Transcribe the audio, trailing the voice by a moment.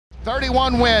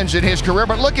31 wins in his career,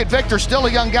 but look at Victor, still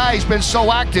a young guy. He's been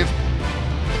so active.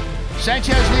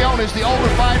 Sanchez-Leon is the older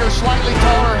fighter, slightly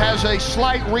taller, has a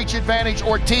slight reach advantage.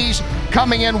 Ortiz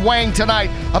coming in weighing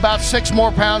tonight about 6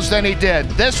 more pounds than he did.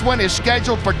 This one is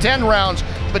scheduled for 10 rounds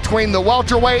between the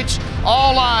welterweights.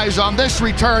 All eyes on this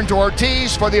return to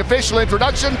Ortiz. For the official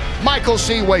introduction, Michael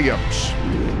C. Williams.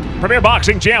 Premier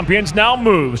Boxing Champions now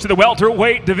moves to the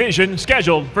welterweight division,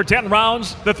 scheduled for 10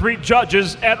 rounds. The 3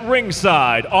 judges at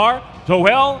ringside are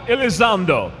Joel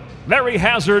Elizondo, Larry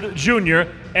Hazard Jr.,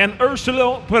 and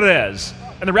Ursula Perez.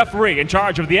 And the referee in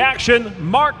charge of the action,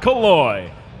 Mark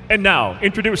Colloy. And now,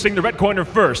 introducing the red corner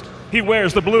first. He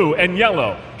wears the blue and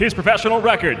yellow. His professional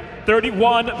record,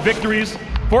 31 victories,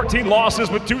 14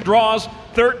 losses with 2 draws,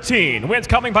 13 wins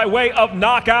coming by way of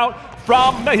knockout.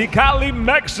 From Mexicali,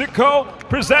 Mexico,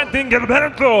 presenting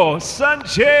Gilberto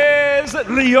Sanchez-Leon.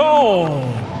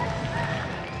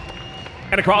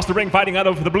 And across the ring, fighting out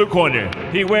of the blue corner,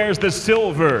 he wears the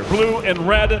silver, blue, and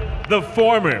red. The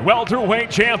former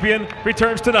welterweight champion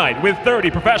returns tonight with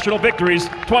 30 professional victories,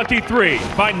 23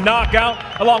 by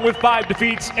knockout, along with 5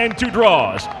 defeats and 2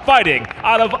 draws. Fighting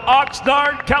out of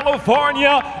Oxnard,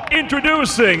 California,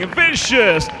 introducing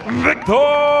vicious Victor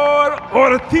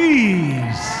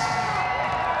Ortiz.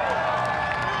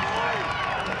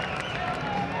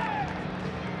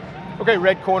 Okay,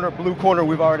 red corner, blue corner,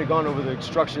 we've already gone over the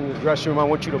instructions in the dressing room. I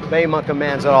want you to obey my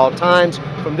commands at all times.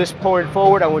 From this point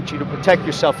forward, I want you to protect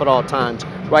yourself at all times.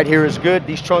 Right here is good.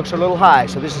 These trunks are a little high,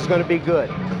 so this is going to be good.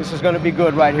 This is going to be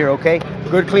good right here, okay?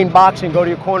 Good, clean boxing. Go to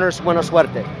your corners. Buena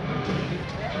suerte.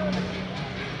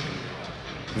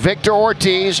 Victor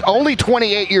Ortiz, only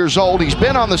 28 years old. He's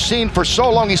been on the scene for so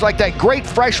long. He's like that great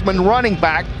freshman running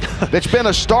back that's been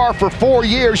a star for 4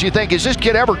 years. You think, is this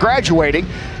kid ever graduating?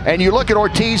 And you look at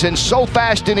Ortiz, and so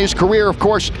fast in his career, of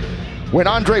course, when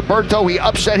Andre Berto, he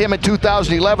upset him in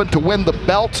 2011 to win the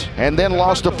belt and then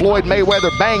lost to Floyd Mayweather.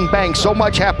 Bang, bang. So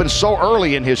much happened so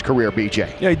early in his career, BJ.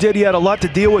 Yeah, he did. He had a lot to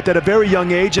deal with at a very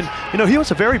young age. And, you know, he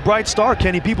was a very bright star,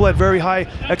 Kenny. People had very high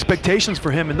expectations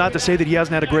for him. And not to say that he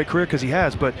hasn't had a great career, because he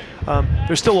has. But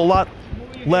there's still a lot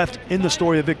left in the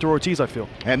story of Victor Ortiz, I feel.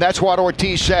 And that's what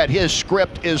Ortiz said. His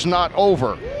script is not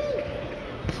over.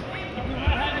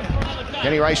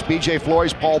 Kenny Rice, BJ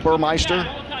Flores, Paul Burmeister.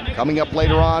 Coming up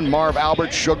later on, Marv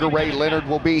Albert, Sugar Ray Leonard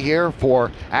will be here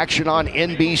for action on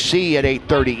NBC at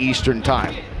 8:30 Eastern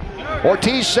Time.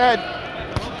 Ortiz said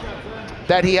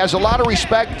that he has a lot of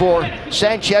respect for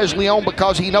Sanchez-Leon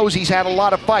because he knows he's had a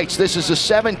lot of fights. This is a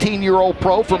 17-year-old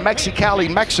pro from Mexicali,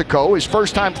 Mexico, his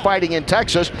first time fighting in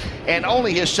Texas, and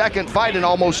only his 2nd fight in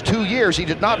almost 2 years. He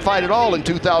did not fight at all in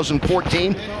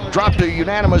 2014, dropped a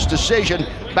unanimous decision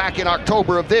back in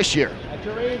October of this year.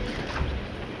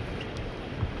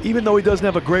 Even though he doesn't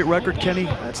have a great record, Kenny,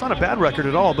 it's not a bad record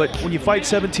at all, but when you fight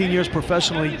 17 years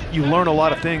professionally, you learn a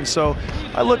lot of things. So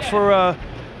I look for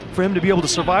him to be able to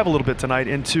survive a little bit tonight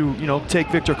and to, you know,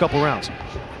 take Victor a couple rounds.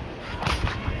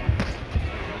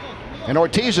 And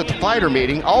Ortiz at the fighter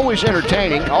meeting, always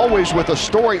entertaining, always with a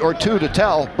story or 2 to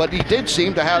tell, but he did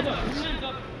seem to have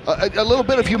a little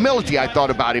bit of humility, I thought,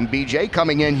 about him, BJ,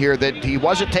 coming in here, that he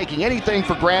wasn't taking anything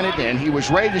for granted, and he was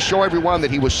ready to show everyone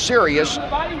that he was serious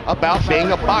about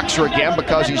being a boxer again,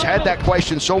 because he's had that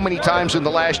question so many times in the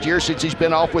last year since he's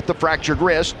been off with the fractured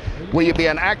wrist. Will you be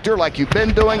an actor like you've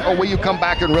been doing, or will you come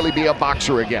back and really be a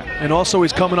boxer again? And also,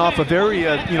 he's coming off a very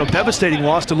devastating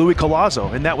loss to Louis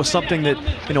Collazo, and that was something that,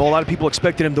 you know, a lot of people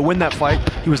expected him to win that fight.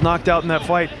 He was knocked out in that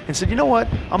fight and said, you know what,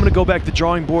 I'm going to go back to the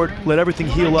drawing board, let everything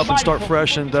heal up and start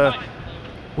fresh, and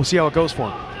we'll see how it goes for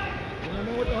him.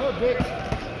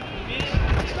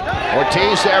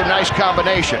 Ortiz there, nice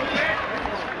combination.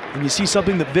 And you see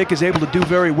something that Vic is able to do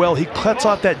very well. He cuts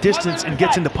off that distance and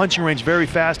gets into punching range very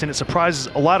fast, and it surprises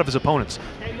a lot of his opponents.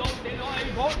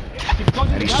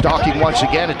 And he's stalking once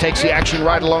again. It takes the action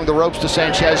right along the ropes to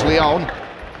Sanchez-Leon.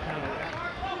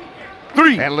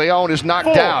 3. And Leon is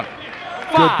knocked down.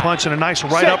 Good punch and a nice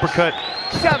right uppercut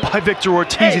by Victor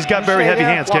Ortiz. He's got very heavy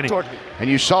hands, Kenny. And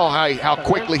you saw how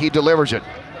quickly he delivers it.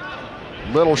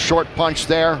 Little short punch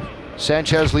there.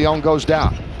 Sanchez-Leon goes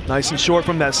down. Nice and short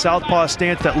from that southpaw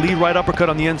stance, that lead right uppercut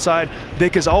on the inside.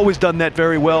 Vic has always done that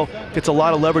very well. Gets a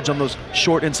lot of leverage on those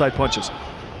short inside punches.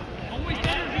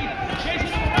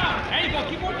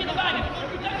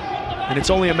 And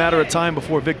it's only a matter of time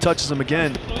before Vic touches him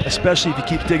again, especially if he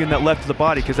keeps digging that left to the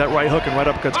body, because that right hook and right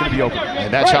uppercut's going to be open.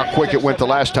 And that's how quick it went the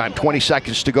last time. 20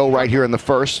 seconds to go right here in the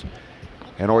first.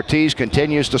 And Ortiz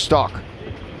continues to stalk.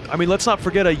 I mean, let's not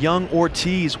forget a young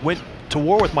Ortiz went to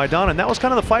war with Maidana, and that was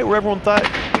kind of the fight where everyone thought,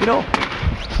 you know,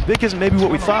 Vic isn't maybe what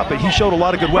we thought, but he showed a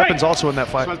lot of good weapons also in that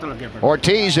fight.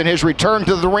 Ortiz, in his return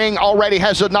to the ring, already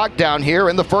has a knockdown here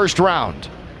in the first round.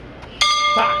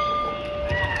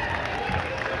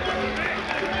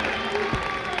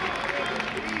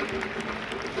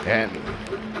 And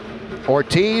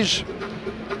Ortiz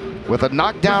with a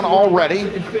knockdown already.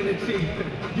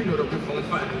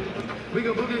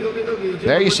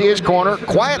 There you see his corner.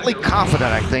 Quietly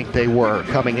confident, I think they were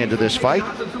coming into this fight.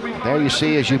 There you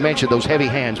see, as you mentioned, those heavy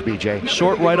hands, BJ.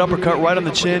 Short right uppercut right on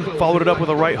the chin, followed it up with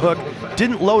a right hook.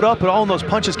 Didn't load up at all in those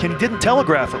punches, Kenny. Didn't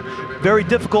telegraph them. Very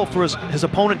difficult for his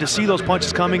opponent to see those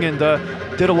punches coming, and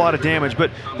did a lot of damage. But,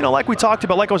 you know, like we talked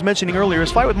about, like I was mentioning earlier,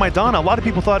 his fight with Maidana, a lot of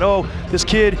people thought, oh, this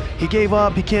kid, he gave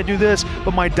up, he can't do this.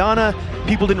 But Maidana,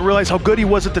 people didn't realize how good he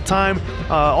was at the time.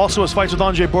 Also his fights with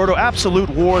Andre Bordeaux, absolute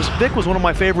wars. Vic was one of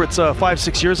my favorites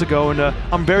 5-6 years ago, and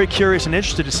I'm very curious and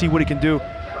interested to see what he can do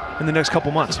in the next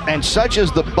couple months. And such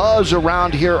is the buzz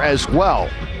around here as well,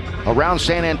 around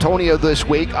San Antonio this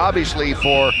week, obviously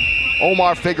for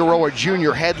Omar Figueroa Jr.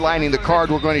 headlining the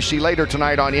card we're going to see later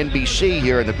tonight on NBC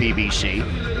here in the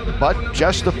PBC. But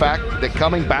just the fact that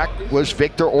coming back was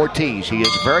Victor Ortiz. He is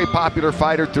a very popular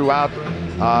fighter throughout,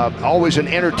 always an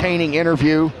entertaining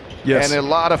interview. Yes. And a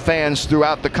lot of fans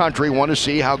throughout the country want to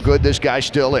see how good this guy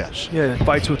still is. Yeah,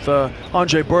 fights with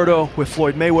Andre Bordeaux, with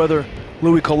Floyd Mayweather,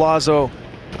 Louis Collazo,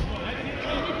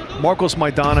 Marcos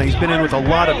Maidana. He's been in with a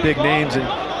lot of big names, and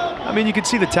I mean, you can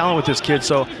see the talent with this kid.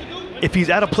 So if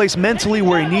he's at a place mentally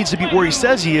where he needs to be, where he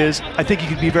says he is, I think he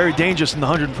could be very dangerous in the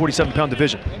 147-pound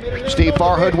division. Steve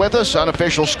Farhood with us.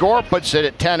 Unofficial score puts it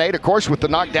at 10-8, of course, with the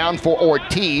knockdown for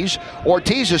Ortiz.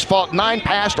 Ortiz has fought 9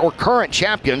 past or current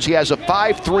champions. He has a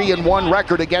 5-3-1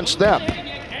 record against them.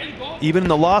 Even in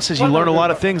the losses, you learn a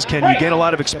lot of things, Ken. You gain a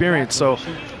lot of experience. So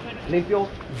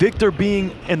Victor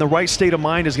being in the right state of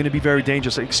mind is going to be very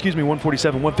dangerous. Excuse me,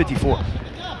 147, 154. It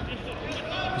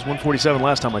was 147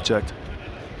 last time I checked.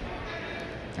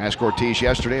 Asked Ortiz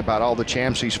yesterday about all the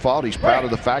champs he's fought. He's proud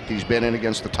of the fact he's been in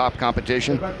against the top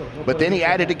competition. But then he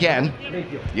added again,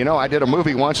 you know, I did a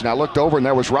movie once and I looked over and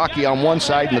there was Rocky on one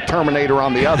side and the Terminator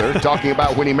on the other, talking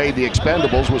about when he made The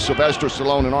Expendables with Sylvester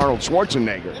Stallone and Arnold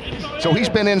Schwarzenegger. So he's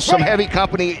been in some heavy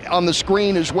company on the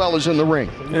screen as well as in the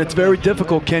ring. And it's very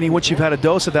difficult, Kenny, once you've had a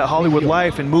dose of that Hollywood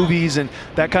life and movies and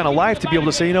that kind of life, to be able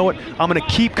to say, you know what, I'm going to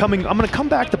keep coming, I'm going to come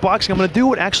back to boxing, I'm going to do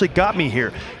what actually got me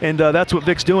here. And that's what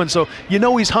Vic's doing. So you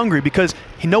know he's hungry because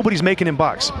nobody's making him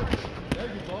box.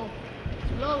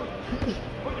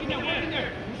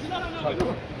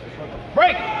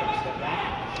 Break.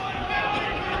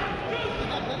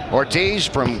 Ortiz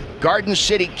from Garden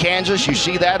City, Kansas. You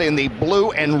see that in the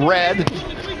blue and red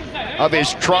of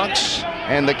his trunks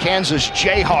and the Kansas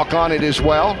Jayhawk on it as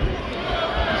well.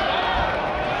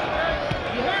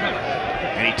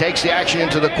 And he takes the action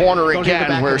into the corner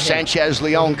again where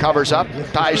Sanchez-Leon covers up,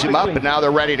 ties him up, and now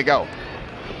they're ready to go.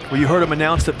 Well, you heard him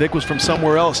announce that Vic was from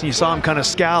somewhere else, and you saw him kind of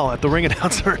scowl at the ring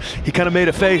announcer. He kind of made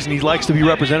a face, and he likes to be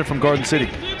represented from Garden City.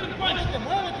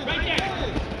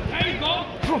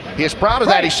 He is proud of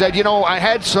that. He said, you know, I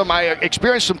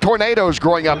experienced some tornadoes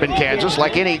growing up in Kansas,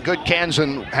 like any good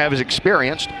Kansan has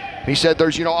experienced. He said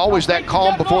there's, you know, always that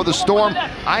calm before the storm.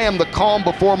 I am the calm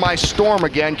before my storm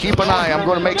again. Keep an eye. I'm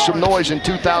going to make some noise in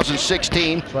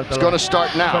 2016. It's going to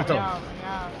start now.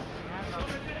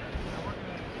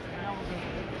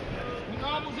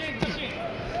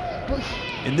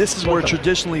 And this is where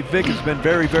traditionally Vic has been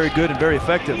very, very good and very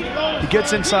effective. He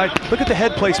gets inside, look at the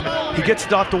head placement. He gets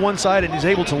it off to one side and he's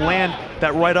able to land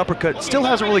that right uppercut. Still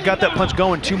hasn't really got that punch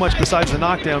going too much besides the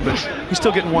knockdown, but he's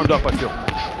still getting warmed up, I feel.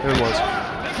 There it was.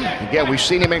 Again, we've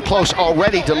seen him in close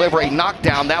already deliver a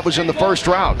knockdown. That was in the first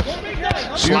round.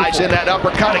 Slides in that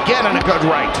uppercut again and a good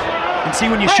right. And see,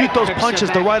 when you shoot those punches,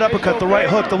 the right uppercut, the right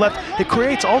hook, the left, it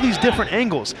creates all these different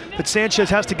angles that Sanchez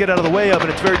has to get out of the way of,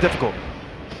 and it's very difficult.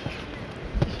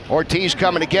 Ortiz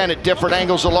coming again at different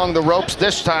angles along the ropes.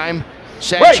 This time,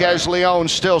 Sanchez-Leon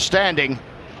still standing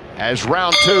as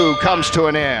round 2 comes to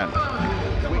an end.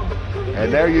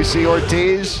 And there you see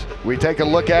Ortiz. We take a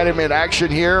look at him in action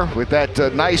here with that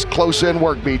nice close-in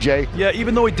work, BJ. Yeah,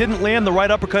 even though he didn't land the right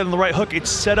uppercut and the right hook, it's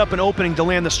set up an opening to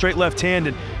land the straight left hand.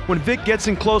 And when Vic gets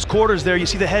in close quarters there, you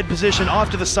see the head position off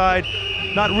to the side,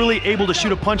 not really able to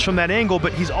shoot a punch from that angle,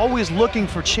 but he's always looking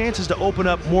for chances to open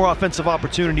up more offensive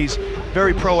opportunities.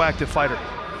 Very proactive fighter.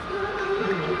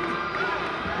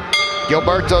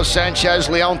 Gilberto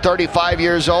Sanchez-Leon, 35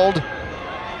 years old.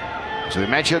 As we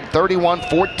mentioned, 31,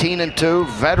 14-2,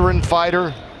 veteran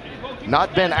fighter.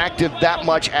 Not been active that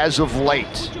much as of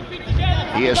late.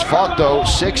 He has fought, though,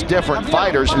 6 different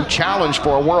fighters who challenged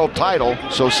for a world title,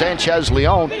 so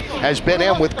Sanchez-Leon has been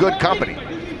in with good company.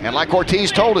 And like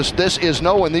Ortiz told us, this is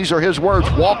no, and these are his words,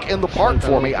 walk in the park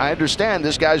for me. I understand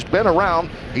this guy's been around.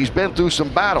 He's been through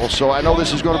some battles, so I know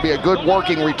this is going to be a good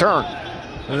working return.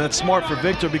 And that's smart for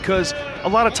Victor, because a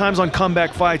lot of times on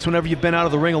comeback fights, whenever you've been out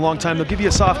of the ring a long time, they'll give you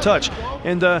a soft touch.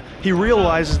 And he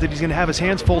realizes that he's going to have his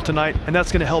hands full tonight, and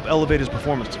that's going to help elevate his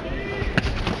performance.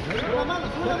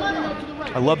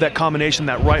 I love that combination,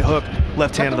 that right hook,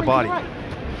 left hand of the body.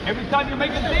 Every time you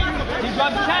make a thing, he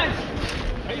drops his hands.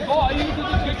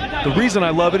 The reason I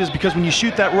love it is because when you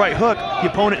shoot that right hook,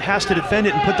 the opponent has to defend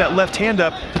it and put that left hand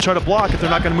up to try to block if they're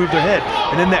not going to move their head.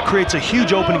 And then that creates a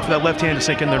huge opening for that left hand to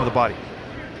sink in there to the body.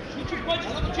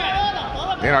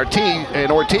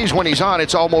 And Ortiz, when he's on,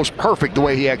 it's almost perfect the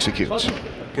way he executes.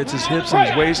 Gets his hips and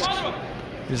his waist,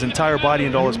 his entire body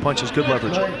into all his punches. Good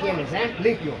leverage.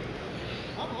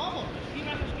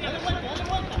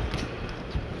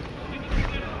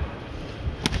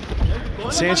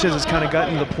 Sanchez has kind of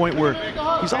gotten to the point where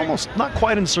he's almost not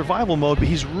quite in survival mode, but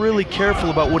he's really careful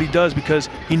about what he does, because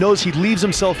he knows he leaves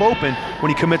himself open when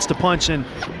he commits to punch, and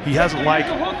he hasn't liked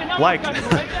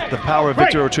the power of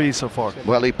Victor Ortiz so far.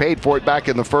 Well, he paid for it back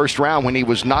in the first round when he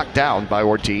was knocked down by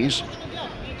Ortiz.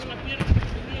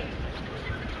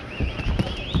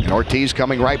 And Ortiz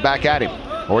coming right back at him.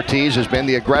 Ortiz has been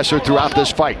the aggressor throughout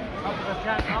this fight.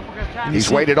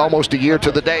 He's waited almost a year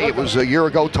to the day. It was a year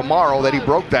ago tomorrow that he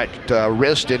broke that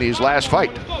wrist in his last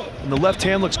fight. And the left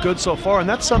hand looks good so far, and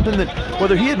that's something that,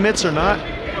 whether he admits or not,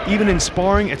 even in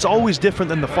sparring, it's always different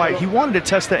than the fight. He wanted to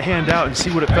test that hand out and see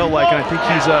what it felt like, and I think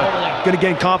he's going to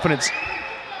gain confidence.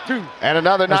 And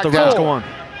another knockdown. As the rounds go on.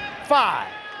 5.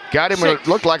 Got him. It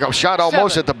looked like a shot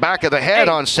almost at the back of the head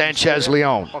on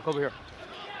Sanchez-Leon. Walk over here.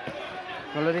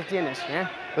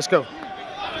 Let's go.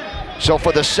 So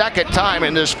for the second time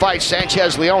in this fight,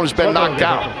 Sanchez-Leon has been knocked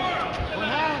down.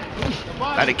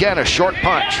 And again, a short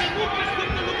punch.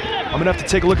 I'm going to have to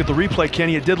take a look at the replay,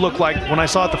 Kenny. It did look like, when I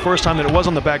saw it the first time, that it was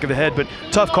on the back of the head, but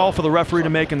tough call for the referee to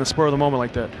make in the spur of the moment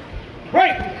like that.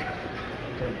 Right.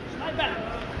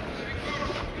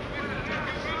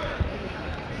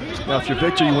 Now, if you're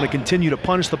Victor, you want to continue to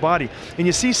punish the body. And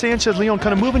you see Sanchez-Leon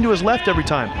kind of moving to his left every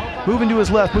time. Moving to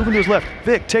his left, moving to his left.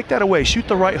 Vic, take that away. Shoot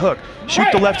the right hook. Shoot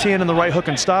the left hand and the right hook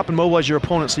and stop and mobilize your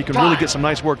opponent so you can really get some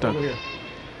nice work done.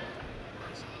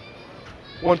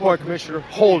 1 point, Commissioner.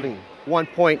 Holding. 1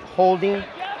 point holding.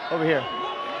 Over here.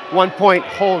 1 point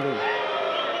holding.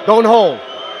 Don't hold.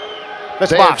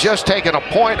 Let's They box. have just taken a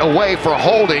point away for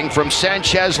holding from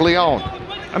Sanchez-Leon.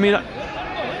 I mean,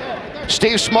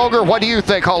 Steve Smoger, what do you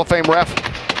think, Hall of Fame ref?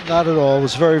 Not at all. It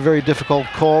was a very, very difficult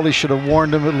call. He should have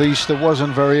warned him at least. It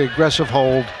wasn't a very aggressive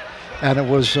hold, and it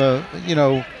was, you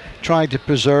know, trying to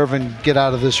preserve and get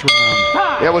out of this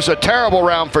round. It was a terrible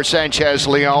round for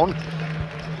Sanchez-Leon.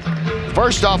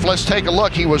 First off, let's take a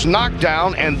look. He was knocked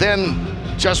down, and then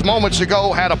just moments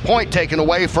ago had a point taken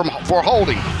away for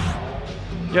holding.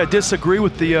 yeah, I disagree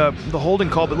with the holding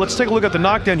call, but let's take a look at the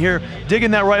knockdown here.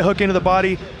 Digging that right hook into the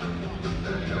body,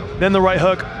 then the right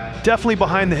hook. Definitely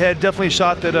behind the head, definitely a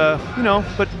shot that, you know,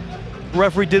 but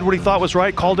referee did what he thought was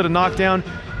right, called it a knockdown.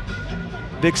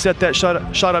 Vic set that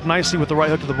shot up nicely with the right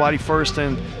hook to the body first,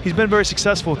 and he's been very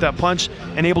successful with that punch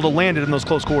and able to land it in those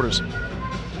close quarters.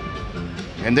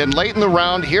 And then late in the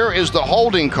round, here is the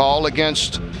holding call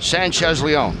against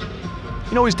Sanchez-Leon.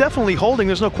 You know, he's definitely holding,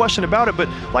 there's no question about it, but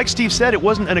like Steve said, it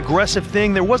wasn't an aggressive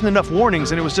thing. There wasn't enough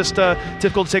warnings, and it was just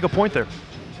difficult to take a point there.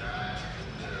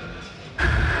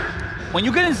 When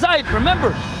you get inside,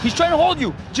 remember, he's trying to hold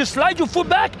you. Just slide your foot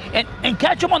back and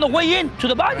catch him on the way in to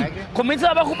the body. Comienza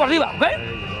de abajo para arriba,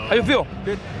 okay? How you feel?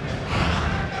 Good.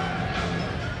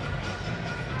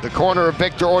 The corner of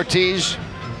Victor Ortiz,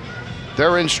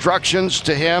 their instructions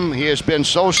to him, he has been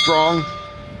so strong.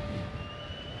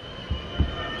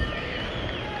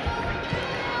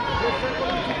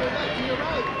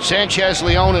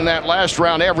 Sanchez-Leon in that last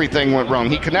round, everything went wrong.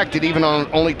 He connected even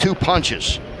on only 2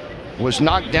 punches. Was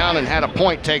knocked down and had a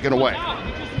point taken away.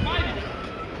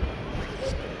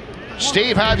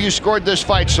 Steve, how have you scored this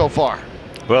fight so far?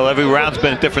 Well, every round's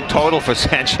been a different total for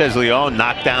Sanchez-Leon.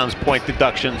 Knockdowns, point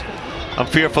deductions. I'm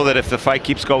fearful that if the fight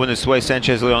keeps going this way,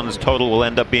 Sanchez-Leon's total will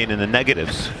end up being in the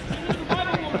negatives.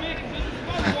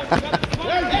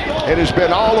 It has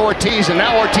been all Ortiz, and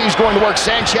now Ortiz going to work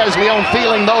Sanchez-Leon,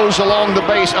 feeling those along the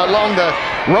base, along the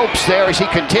ropes there as he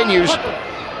continues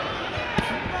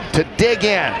to dig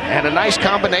in, and a nice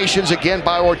combinations again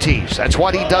by Ortiz. That's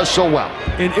what he does so well.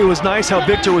 And it was nice how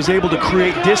Victor was able to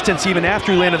create distance even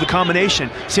after he landed the combination.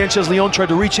 Sanchez-Leon tried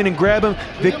to reach in and grab him.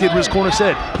 Vic did what his corner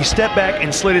said. He stepped back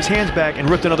and slid his hands back and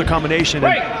ripped another combination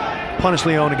and punished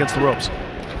Leon against the ropes.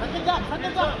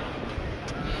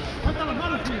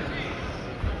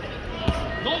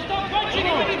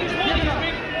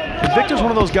 Victor's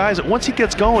one of those guys that once he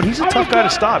gets going, he's a tough guy to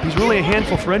stop. He's really a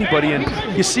handful for anybody,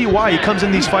 and you see why. He comes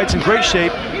in these fights in great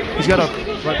shape. He's got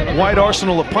a wide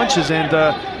arsenal of punches, and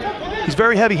he's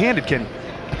very heavy-handed, Kenny.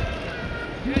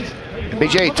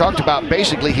 BJ talked about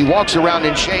basically he walks around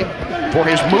in shape for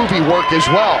his movie work as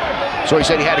well. So he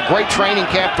said he had a great training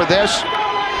camp for this.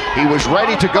 He was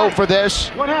ready to go for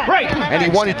this, and he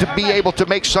wanted to be able to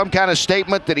make some kind of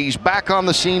statement that he's back on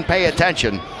the scene, pay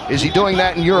attention. Is he doing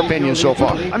that in your opinion so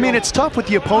far? I mean, it's tough with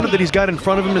the opponent that he's got in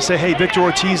front of him to say, hey, Victor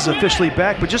Ortiz is officially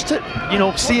back, but just to, you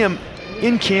know, see him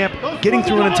in camp, getting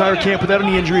through an entire camp without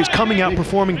any injuries, coming out,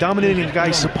 performing, dominating the guy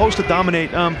he's supposed to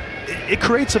dominate, it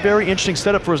creates a very interesting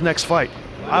setup for his next fight.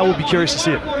 I will be curious to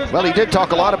see it. Well, he did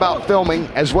talk a lot about filming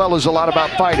as well as a lot about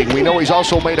fighting. We know he's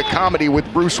also made a comedy with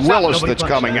Bruce Willis that's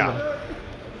coming out.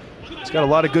 He's got a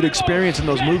lot of good experience in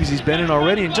those movies he's been in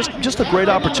already, and just a great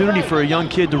opportunity for a young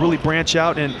kid to really branch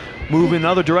out and move in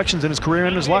other directions in his career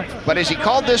and his life. But as he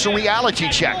called this a reality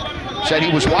check, said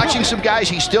he was watching some guys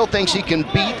he still thinks he can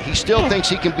beat, he still thinks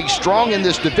he can be strong in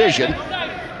this division,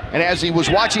 and as he was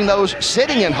watching those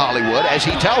sitting in Hollywood, as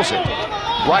he tells it,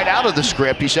 right out of the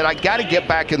script, he said, I got to get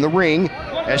back in the ring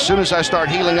as soon as I start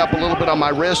healing up a little bit on my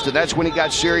wrist, and that's when he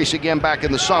got serious again back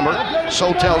in the summer.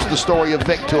 So tells the story of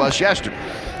Vic to us yesterday.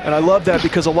 And I love that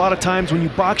because a lot of times when you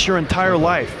box your entire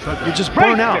life, you just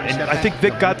burn out. And I think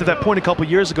Vic got to that point a couple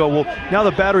years ago. Well, now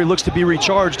the battery looks to be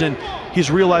recharged, and he's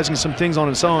realizing some things on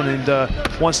his own and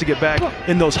wants to get back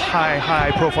in those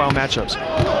high profile matchups.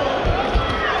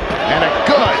 And a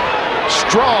good,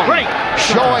 strong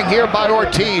showing here by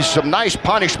Ortiz. Some nice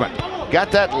punishment.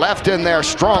 Got that left in there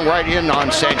strong right in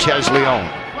on Sanchez-Leon.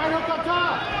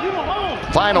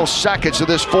 Final seconds of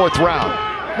this fourth round.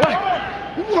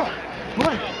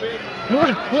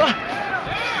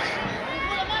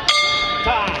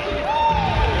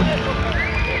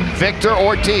 Victor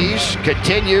Ortiz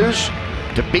continues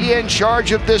to be in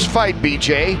charge of this fight,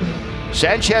 BJ.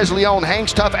 Sanchez-Leon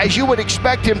hangs tough, as you would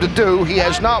expect him to do. He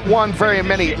has not won very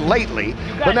many lately.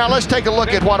 But now let's take a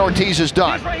look at what Ortiz has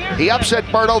done. He upset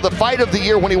Berto, the fight of the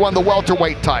year, when he won the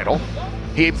welterweight title.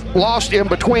 He lost in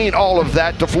between all of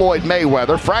that to Floyd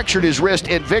Mayweather, fractured his wrist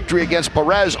in victory against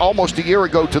Perez almost a year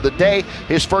ago to the day,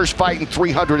 his first fight in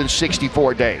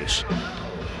 364 days.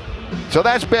 So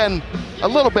that's been a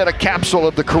little bit of capsule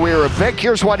of the career of Vic.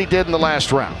 Here's what he did in the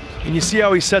last round. And you see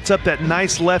how he sets up that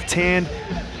nice left hand.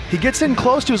 He gets in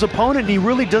close to his opponent, and he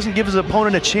really doesn't give his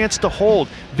opponent a chance to hold.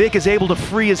 Vic is able to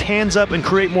free his hands up and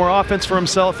create more offense for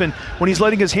himself, and when he's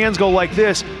letting his hands go like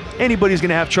this, anybody's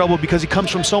gonna have trouble because he comes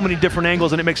from so many different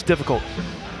angles and it makes it difficult.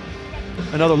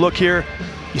 Another look here.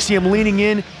 You see him leaning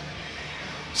in.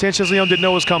 Sanchez-Leon didn't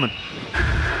know it was coming.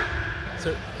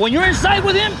 So when you're inside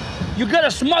with him, you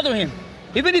gotta smother him.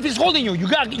 Even if he's holding you, you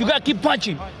gotta keep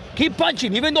punching. Keep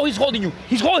punching, even though he's holding you.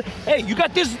 He's holding, hey, you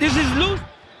got this is loose.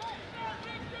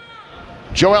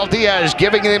 Joel Diaz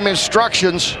giving him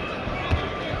instructions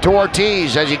to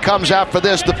Ortiz as he comes out for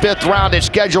this, the fifth round. It's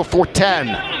scheduled for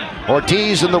 10.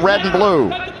 Ortiz in the red and blue.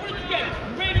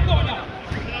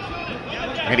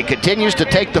 And he continues to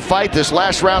take the fight. This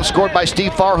last round scored by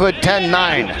Steve Farhood,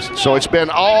 10-9. So it's been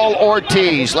all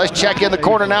Ortiz. Let's check in the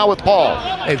corner now with Paul.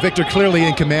 Hey, Victor clearly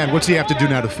in command. What's he have to do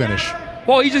now to finish?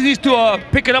 Well, he just needs to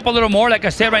pick it up a little more. Like I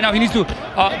said, right now he needs to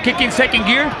kick in second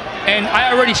gear. And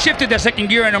I already shifted that second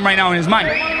gear in him right now in his mind.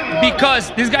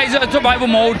 Because this guy's in survival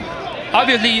mode.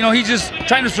 Obviously, you know, he's just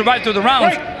trying to survive through the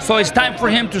rounds. So it's time for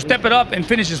him to step it up and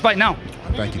finish his fight now.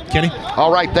 Thank you. Kenny?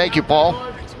 All right, thank you,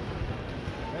 Paul.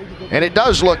 And it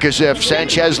does look as if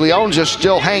Sanchez-Leon's just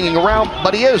still hanging around,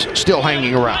 but he is still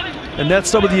hanging around. And that's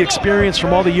some of the experience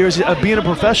from all the years of being a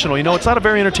professional. You know, it's not a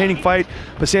very entertaining fight,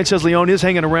 but Sanchez-Leon is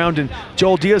hanging around, and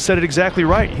Joel Diaz said it exactly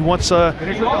right. He wants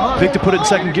Vic to put it in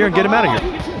second gear and get him out of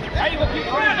here.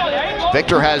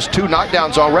 Victor has 2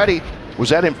 knockdowns already. Was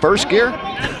that in first gear?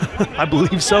 I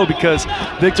believe so, because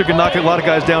Victor can knock a lot of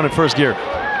guys down in first gear.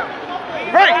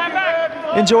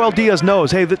 And Joel Diaz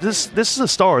knows, hey, this is a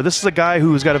star. This is a guy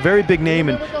who's got a very big name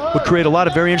and would create a lot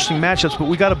of very interesting matchups, but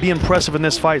we got to be impressive in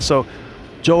this fight, so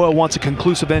Joel wants a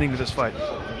conclusive ending to this fight.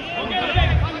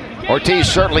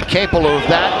 Ortiz certainly capable of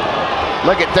that.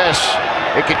 Look at this.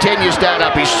 It continues down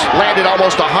up. He's landed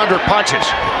almost 100 punches.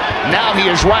 Now he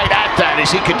is right at that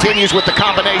as he continues with the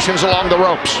combinations along the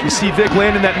ropes. You see Vic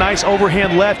landing that nice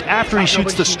overhand left after he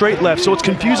shoots the straight left, so it's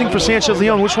confusing for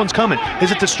Sanchez-Leon which one's coming.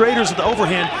 Is it the straight or is it the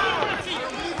overhand?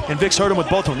 And Vic's hurt him with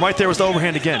both of them. Right there was the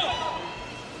overhand again.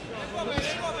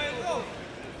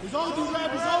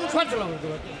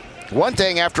 One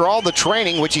thing, after all the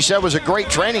training, which he said was a great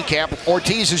training camp,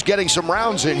 Ortiz is getting some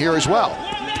rounds in here as well.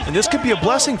 And this could be a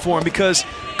blessing for him because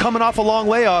coming off a long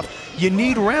layoff, you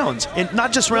need rounds, and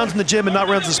not just rounds in the gym and not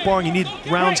rounds in sparring. You need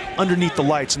rounds underneath the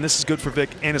lights, and this is good for Vic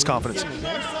and his confidence.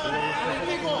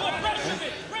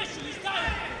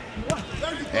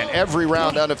 And every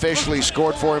round unofficially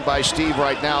scored for him by Steve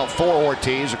right now for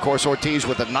Ortiz. Of course, Ortiz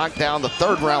with a knockdown. The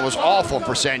third round was awful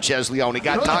for Sanchez-Leon. He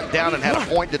got knocked down and had a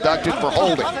point deducted for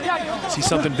holding. See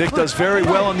something Vic does very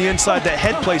well on the inside, that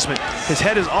head placement. His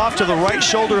head is off to the right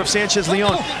shoulder of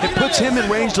Sanchez-Leon. It puts him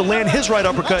in range to land his right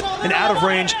uppercut and out of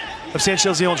range of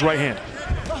Sanchez-Leon's right hand.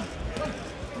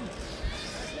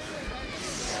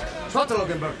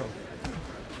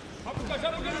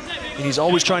 And he's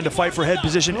always trying to fight for head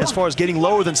position as far as getting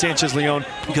lower than Sanchez-Leon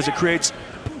because it creates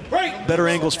better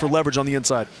angles for leverage on the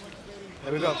inside.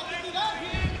 There we go.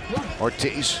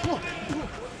 Ortiz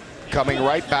coming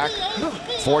right back,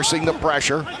 forcing the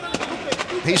pressure.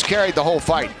 He's carried the whole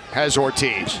fight, has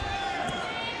Ortiz.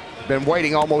 Been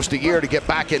waiting almost a year to get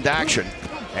back into action.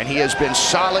 And he has been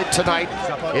solid tonight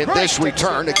in this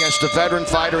return against a veteran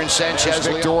fighter in Sanchez,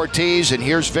 Victor Ortiz. And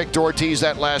here's Victor Ortiz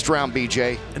that last round,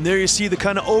 BJ. And there you see the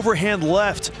kind of overhand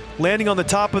left landing on the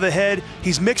top of the head.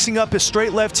 He's mixing up his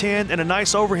straight left hand and a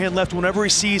nice overhand left whenever he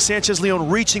sees Sanchez-Leon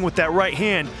reaching with that right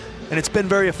hand. And it's been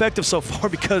very effective so far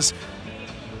because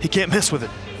he can't miss with it.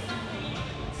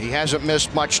 He hasn't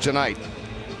missed much tonight.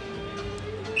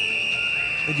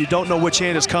 And you don't know which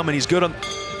hand is coming. He's good on...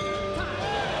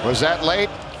 Was that late?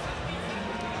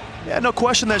 Yeah, no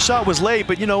question that shot was late,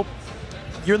 but you know,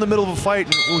 you're in the middle of a fight,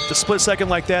 and with the split second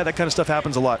like that, that kind of stuff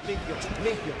happens a lot.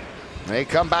 They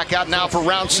come back out now for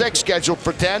round 6, scheduled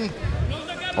for 10.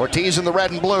 Ortiz in the red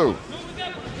and blue.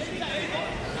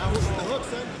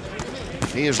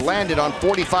 He has landed on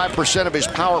 45% of his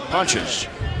power punches.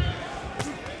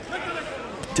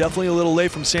 Definitely a little late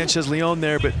from Sanchez-Leon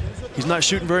there, but he's not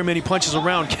shooting very many punches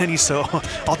around, Kenny, so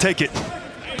I'll take it.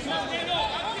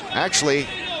 Actually,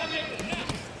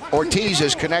 Ortiz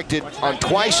has connected on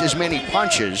twice as many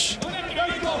punches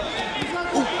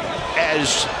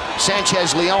as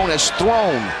Sanchez-Leon has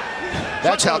thrown.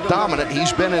 That's how dominant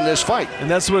he's been in this fight. And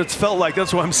that's what it's felt like.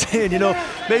 That's what I'm saying. You know,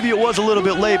 maybe it was a little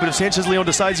bit late, but if Sanchez-Leon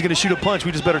decides he's going to shoot a punch,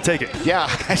 we just better take it. Yeah,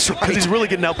 that's right. Because he's really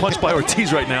getting out-punched by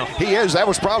Ortiz right now. He is. That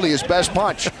was probably his best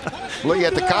punch. Looking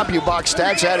at the CompuBox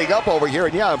stats adding up over here,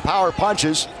 and yeah, in power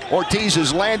punches, Ortiz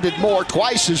has landed more,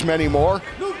 twice as many more,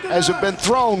 as have been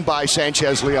thrown by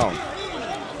Sanchez-Leon.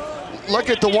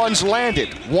 Look at the ones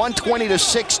landed, 120 to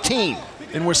 16.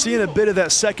 And we're seeing a bit of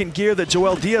that second gear that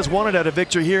Joel Diaz wanted out of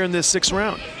Victor here in this 6th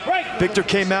round. Victor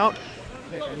came out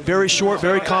very short,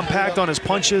 very compact on his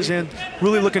punches, and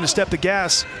really looking to step on the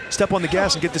gas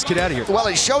and get this kid out of here. Well,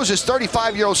 it shows his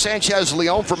 35-year-old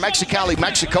Sanchez-Leon from Mexicali,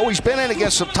 Mexico. He's been in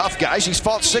against some tough guys. He's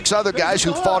fought 6 other guys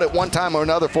who fought at one time or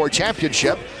another for a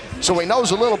championship. So he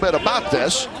knows a little bit about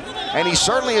this, and he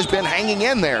certainly has been hanging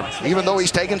in there, even though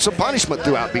he's taken some punishment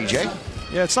throughout, BJ.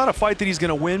 Yeah, it's not a fight that he's going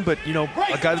to win, but, you know,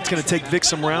 a guy that's going to take Vic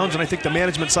some rounds, and I think the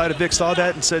management side of Vic saw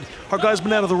that and said, our guy's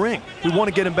been out of the ring. We want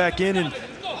to get him back in, and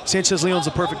Sanchez-Leon's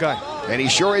the perfect guy. And he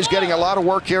sure is getting a lot of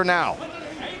work here now.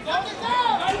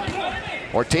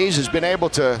 Ortiz has been able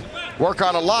to work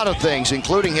on a lot of things,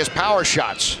 including his power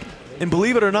shots. And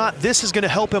believe it or not, this is going to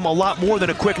help him a lot more than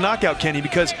a quick knockout, Kenny,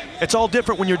 because it's all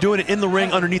different when you're doing it in the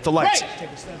ring underneath the lights.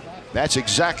 That's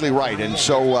exactly right, and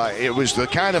so it was the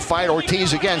kind of fight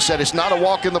Ortiz again said, it's not a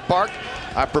walk in the park.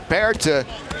 I'm prepared to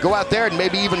go out there and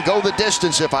maybe even go the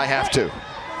distance if I have to.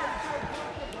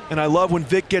 And I love when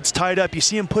Vic gets tied up. You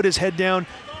see him put his head down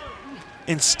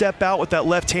and step out with that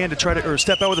left hand to try to, or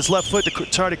step out with his left foot to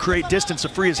try to create distance to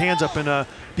free his hands up and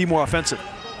be more offensive.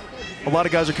 A lot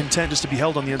of guys are content just to be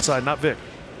held on the inside, not Vic.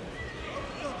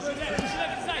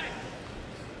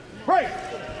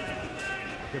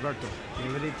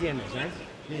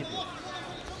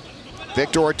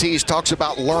 Victor Ortiz talks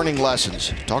about learning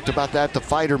lessons. Talked about that at the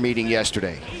fighter meeting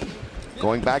yesterday.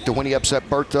 Going back to when he upset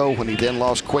Berto, when he then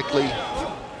lost quickly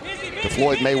to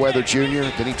Floyd Mayweather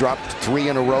Jr. Then he dropped 3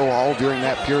 in a row all during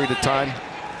that period of time.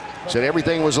 Said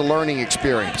everything was a learning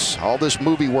experience. All this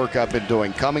movie work I've been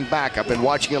doing, coming back, I've been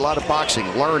watching a lot of boxing,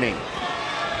 learning.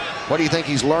 What do you think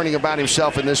he's learning about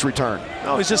himself in this return?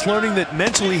 No, he's just learning that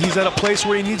mentally he's at a place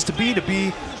where he needs to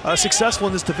be successful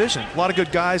in this division. A lot of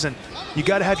good guys, and you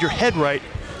got to have your head right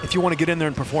if you want to get in there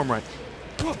and perform right.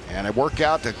 And a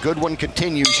workout, a good one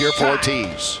continues here for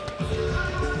Ortiz.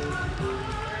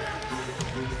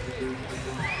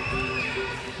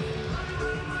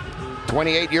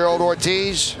 '28-year-old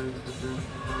Ortiz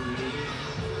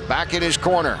back in his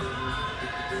corner.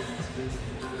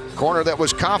 Corner that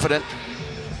was confident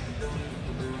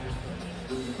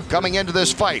coming into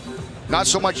this fight. Not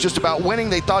so much just about winning.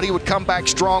 They thought he would come back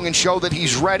strong and show that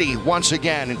he's ready once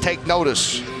again and take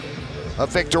notice of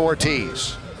Victor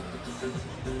Ortiz.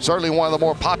 Certainly one of the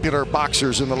more popular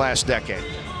boxers in the last decade.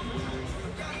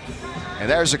 And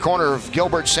there's the corner of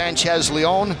Gilbert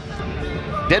Sanchez-Leon.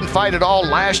 Didn't fight at all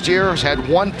last year. Has had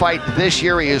one fight this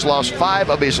year. He has lost 5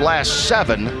 of his last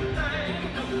 7.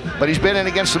 But he's been in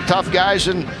against some tough guys,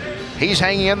 and he's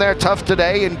hanging in there tough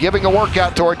today and giving a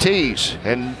workout to Ortiz.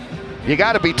 And you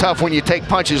got to be tough when you take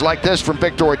punches like this from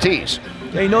Victor Ortiz.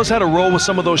 Yeah, he knows how to roll with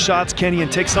some of those shots, Kenny,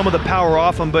 and take some of the power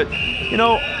off him. But, you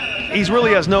know, he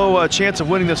really has no chance of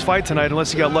winning this fight tonight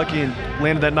unless he got lucky and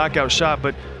landed that knockout shot.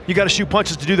 But you got to shoot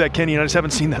punches to do that, Kenny, and I just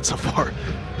haven't seen that so far.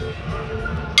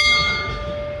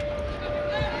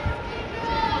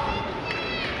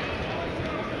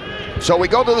 So we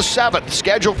go to the 7th,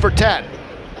 scheduled for 10.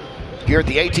 Here at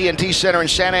the AT&T Center in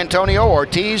San Antonio,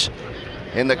 Ortiz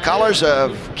in the colors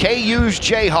of KU's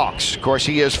Jayhawks. Of course,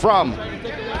 he is from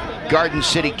Garden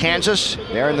City, Kansas.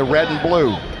 They're in the red and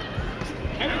blue.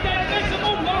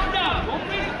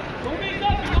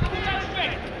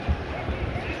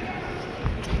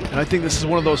 And I think this is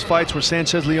one of those fights where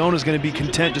Sanchez-Leon is going to be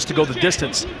content just to go the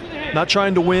distance. Not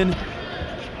trying to win,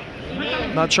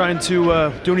 not trying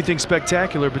to do anything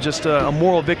spectacular, but just a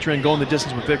moral victory and going the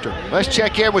distance with Victor. Let's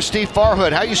check in with Steve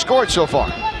Farhood. How you scored so far?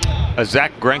 A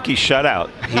Zach Greinke shutout.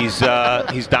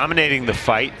 He's dominating the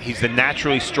fight. He's the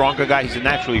naturally stronger guy. He's a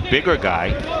naturally bigger guy.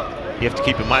 You have to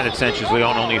keep in mind that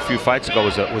Sanchez-Leon only a few fights ago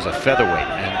was a featherweight,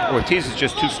 and Ortiz is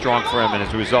just too strong for him, and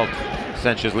as a result,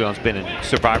 Sanchez-Leon's been in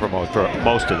survivor mode for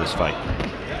most of this fight.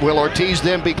 Will Ortiz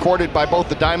then be courted by both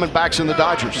the Diamondbacks and the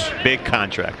Dodgers? Big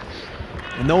contract.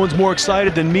 And no one's more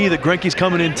excited than me that Greinke's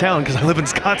coming in town, because I live in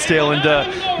Scottsdale, and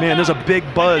man, there's a big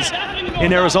buzz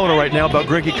in Arizona right now about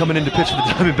Greinke coming in to pitch for the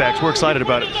Diamondbacks. We're excited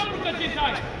about it.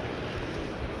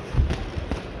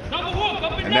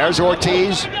 And there's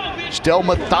Ortiz, still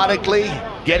methodically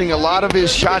getting a lot of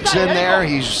his shots in there.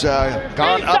 He's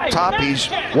gone up top. He's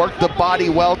worked the body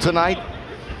well tonight.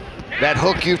 That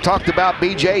hook you talked about,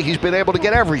 BJ, he's been able to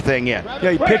get everything in.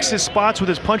 Yeah, he picks his spots with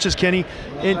his punches, Kenny,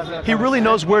 and he really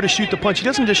knows where to shoot the punch. He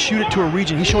doesn't just shoot it to a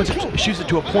region, he shoots it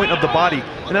to a point of the body,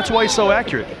 and that's why he's so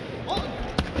accurate.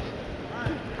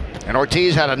 And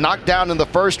Ortiz had a knockdown in the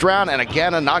first round, and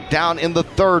again a knockdown in the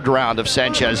 3rd round of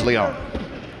Sanchez-Leon.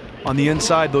 On the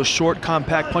inside, those short,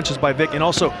 compact punches by Vic, and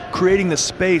also creating the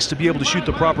space to be able to shoot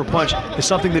the proper punch is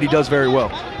something that he does very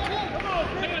well.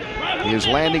 He is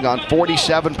landing on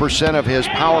 47% of his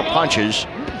power punches.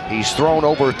 He's thrown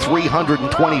over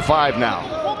 325 now.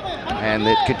 And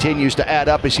it continues to add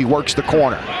up as he works the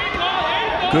corner.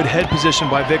 Good head position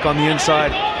by Vic on the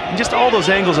inside. And just all those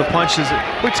angles of punches.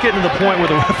 Vic's getting to the point where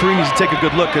the referee needs to take a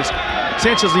good look, because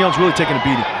Sanchez-Leon's really taking a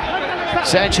beating.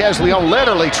 Sanchez-Leon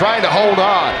literally trying to hold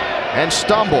on and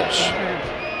stumbles.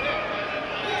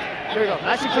 Here we go,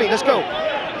 nice and clean, let's go.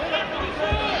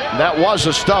 That was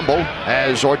a stumble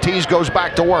as Ortiz goes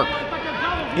back to work.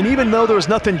 And even though there was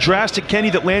nothing drastic, Kenny,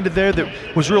 that landed there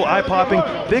that was real eye-popping,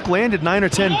 Vic landed 9 or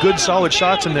 10 good, solid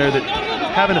shots in there that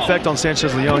have an effect on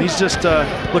Sanchez-Leon. He's just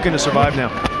looking to survive now.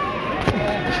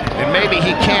 And maybe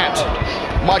he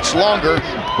can't much longer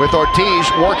with Ortiz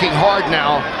working hard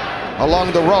now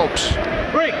along the ropes.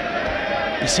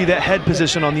 You see that head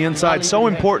position on the inside, so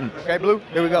important. Okay, Blue,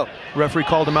 here we go. Referee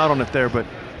called him out on it there, but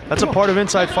that's a part of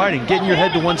inside fighting, getting your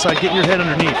head to one side, getting your head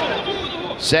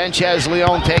underneath.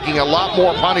 Sanchez-Leon taking a lot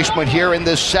more punishment here in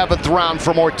this 7th round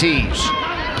from Ortiz.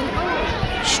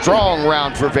 Strong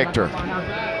round for Victor.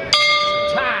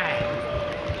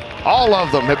 All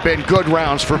of them have been good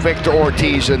rounds for Victor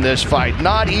Ortiz in this fight,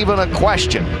 not even a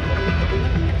question.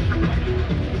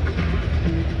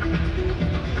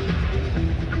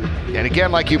 And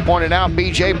again, like you pointed out,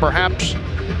 BJ, perhaps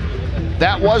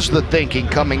that was the thinking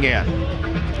coming in.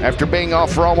 After being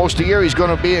off for almost a year, he's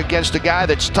going to be against a guy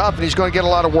that's tough, and he's going to get a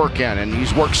lot of work in, and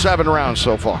he's worked 7 rounds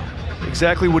so far.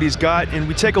 Exactly what he's got, and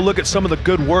we take a look at some of the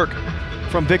good work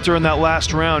from Victor in that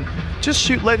last round. Just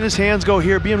letting his hands go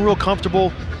here, being real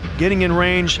comfortable, getting in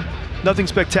range. Nothing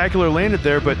spectacular landed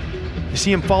there, but you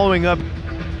see him following up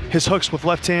his hooks with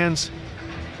left hands.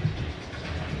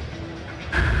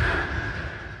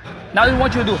 Now what I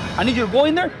want you to do, I need you to go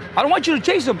in there. I don't want you to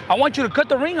chase him. I want you to cut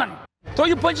the ring on him. Throw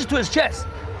your punches to his chest.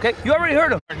 Okay, you already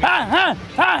heard him.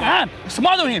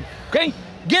 Smother him. Okay,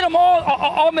 get him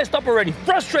all messed up already.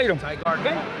 Frustrate him.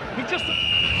 Okay, he just.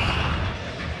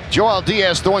 Joel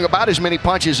Diaz throwing about as many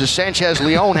punches as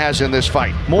Sanchez-Leon has in this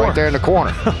fight. More. Right there in the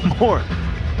corner. More.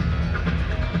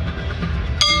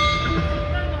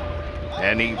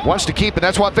 And he wants to keep it.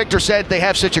 That's what Victor said. They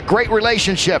have such a great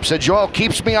relationship. Said Joel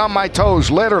keeps me on my toes,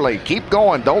 literally. Keep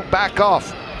going. Don't back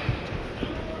off.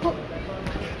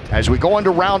 As we go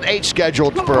into round 8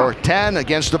 scheduled for 10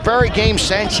 against the very game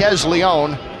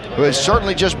Sanchez-Leon, who has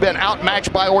certainly just been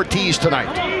outmatched by Ortiz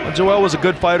tonight. Joel was a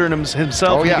good fighter in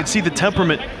himself. Oh, yeah. You can see the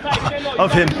temperament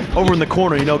of him over in the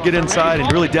corner. You know, get inside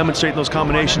and really demonstrate those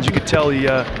combinations. You could tell he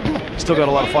still got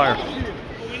a lot of fire.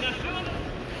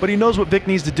 But he knows what Vic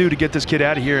needs to do to get this kid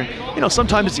out of here. And, you know,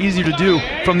 sometimes it's easier to do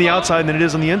from the outside than it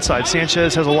is on the inside.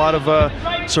 Sanchez has a lot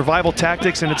of survival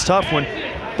tactics, and it's tough when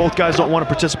both guys don't want to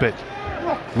participate.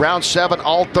 Round 7,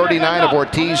 all 39 of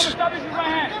Ortiz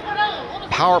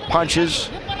power punches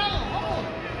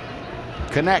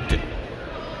connected.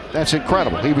 That's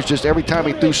incredible. He was just, every time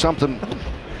he threw something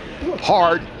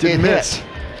hard, didn't miss. Hit.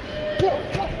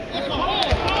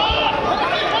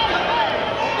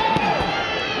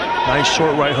 Nice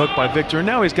short right hook by Victor. And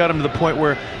now he's got him to the point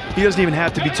where he doesn't even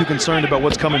have to be too concerned about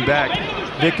what's coming back.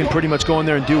 Vic can pretty much go in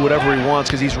there and do whatever he wants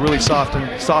because he's really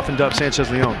softened up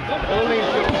Sanchez-Leon.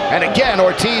 And again,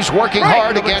 Ortiz working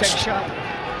hard against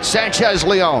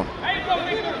Sanchez-Leon.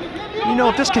 You know,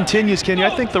 if this continues, Kenny,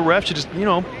 I think the ref should just, you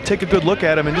know, take a good look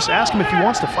at him and just ask him if he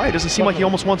wants to fight. It doesn't seem like he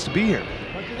almost wants to be here.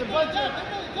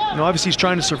 You know, obviously he's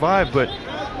trying to survive, but...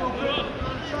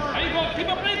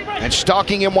 And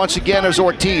stalking him once again is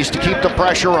Ortiz to keep the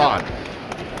pressure on.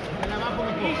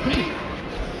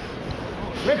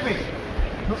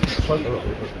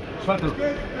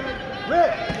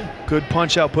 Good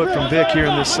punch output from Vic here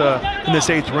in this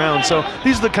 8th round. So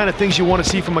these are the kind of things you want to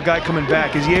see from a guy coming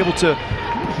back. Is he able to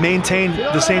maintain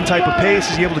the same type of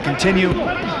pace? Is he able to continue?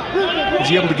 Is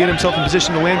he able to get himself in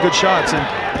position to land good shots? And,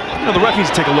 you know, the ref needs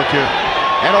to take a look here.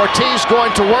 And Ortiz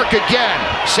going to work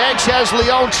again.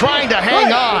 Sanchez-Leon trying to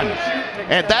hang on.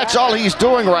 And that's all he's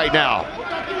doing right now.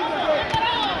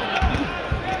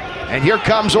 And here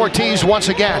comes Ortiz once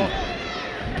again.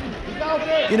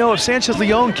 You know, if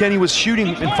Sanchez-Leon, Kenny, was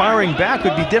shooting and firing back,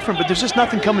 would be different, but there's just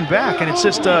nothing coming back. And it's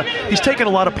just, he's taking a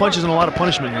lot of punches and a lot of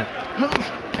punishment here.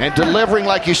 And delivering,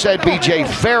 like you said, BJ,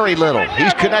 very little.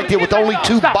 He's connected with only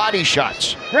 2 body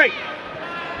shots. Great.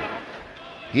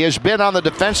 He has been on the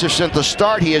defensive since the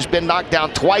start. He has been knocked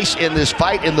down twice in this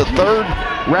fight, in the 3rd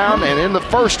round and in the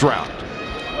 1st round.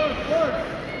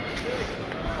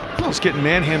 Just getting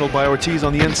manhandled by Ortiz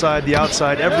on the inside, the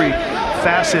outside, every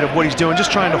facet of what he's doing,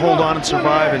 just trying to hold on and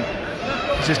survive, and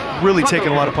he's just really taking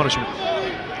a lot of punishment.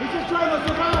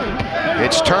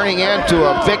 It's turning into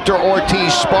a Victor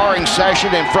Ortiz sparring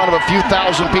session in front of a few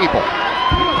thousand people.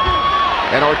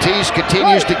 And Ortiz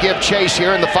continues to give chase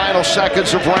here in the final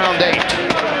seconds of round 8.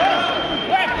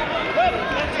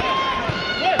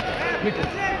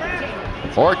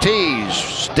 Ortiz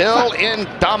still in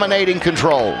dominating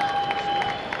control.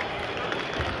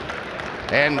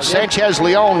 And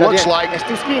Sanchez-Leon looks like... Es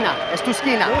tu esquina, es tu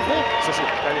esquina.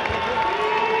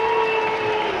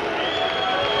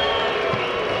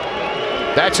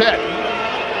 That's it.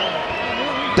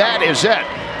 That is it.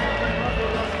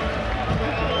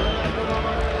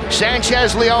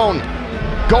 Sanchez-Leon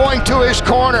going to his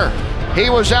corner. He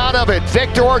was out of it.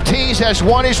 Victor Ortiz has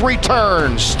won his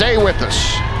return. Stay with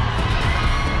us.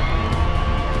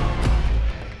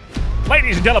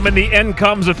 Ladies and gentlemen, the end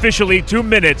comes officially 2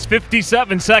 minutes,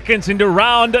 57 seconds into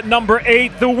round number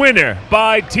 8. The winner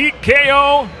by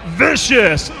TKO,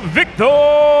 vicious Victor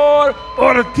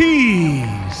Ortiz.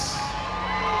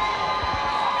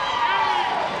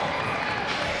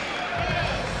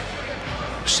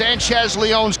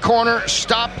 Sanchez-Leon's corner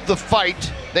stopped the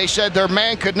fight. They said their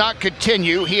man could not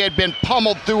continue. He had been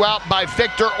pummeled throughout by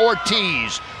Victor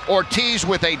Ortiz. Ortiz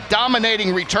with a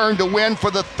dominating return to win for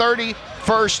the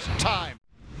 31st time.